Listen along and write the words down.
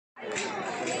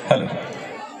Hello.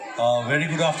 Very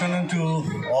good afternoon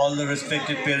to all the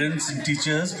respected parents and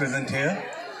teachers present here.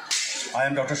 I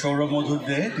am Dr. Saurabh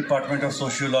Madhur, Department of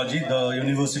Sociology, the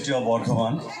University of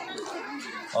Bardhaman.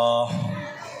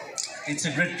 It's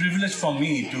a great privilege for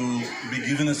me to be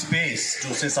given a space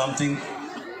to say something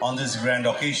on this grand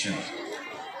occasion.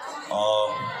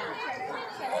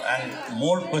 And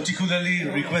more particularly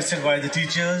requested by the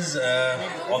teachers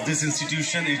of this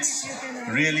institution. It's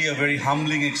really a very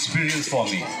humbling experience for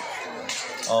me.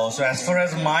 So as far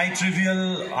as my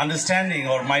trivial understanding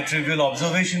or my trivial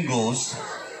observation goes,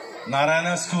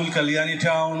 Narayana School, Kalyani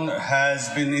town has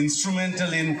been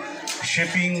instrumental in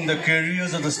shaping the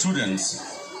careers of the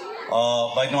students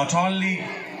by not only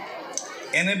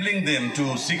enabling them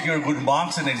to secure good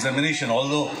marks in examination,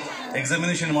 although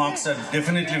examination marks are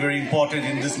definitely very important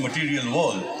in this material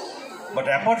world. But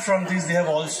apart from this, they have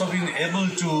also been able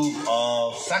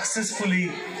to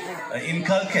successfully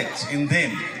inculcate in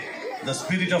them the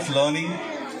spirit of learning,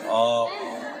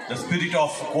 the spirit of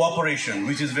cooperation,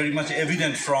 which is very much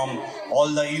evident from all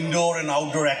the indoor and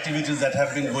outdoor activities that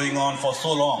have been going on for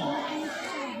so long,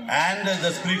 and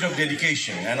the spirit of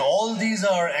dedication. And all these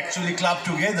are actually clubbed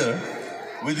together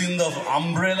within the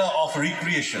umbrella of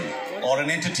recreation or an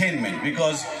entertainment,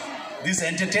 because this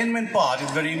entertainment part is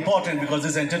very important, because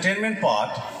this entertainment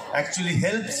part actually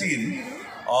helps in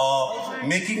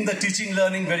making the teaching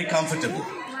learning very comfortable,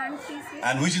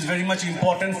 and which is very much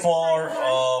important for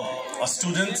a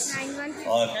student's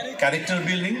character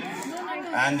building,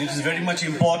 and it is very much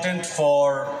important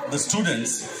for the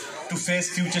students to face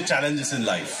future challenges in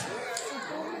life.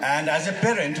 And as a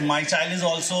parent, my child is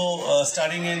also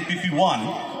studying in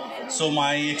PP1. So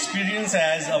my experience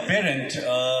as a parent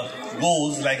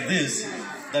goes like this,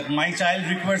 that my child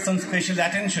requires some special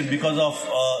attention because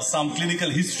of some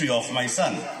clinical history of my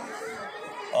son.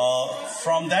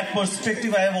 From that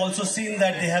perspective, I have also seen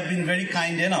that they have been very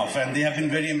kind enough and they have been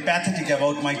very empathetic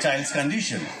about my child's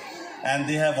condition. And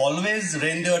they have always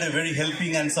rendered a very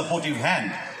helping and supportive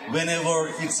hand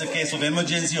whenever it's a case of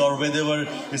emergency or whenever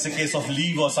it's a case of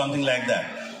leave or something like that.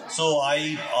 So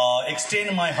I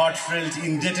extend my heartfelt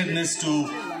indebtedness to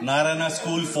Narayana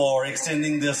School for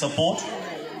extending their support.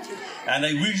 And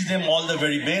I wish them all the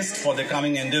very best for their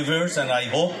coming endeavors, and I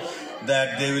hope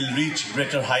that they will reach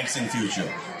greater heights in future.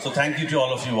 So thank you to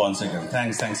all of you once again.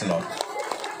 Thanks a lot.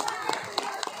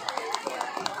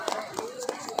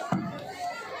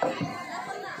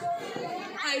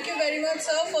 Thank you very much,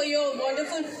 sir, for your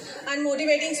wonderful and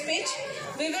motivating speech.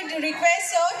 We would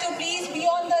request, sir, to please be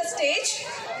on the stage.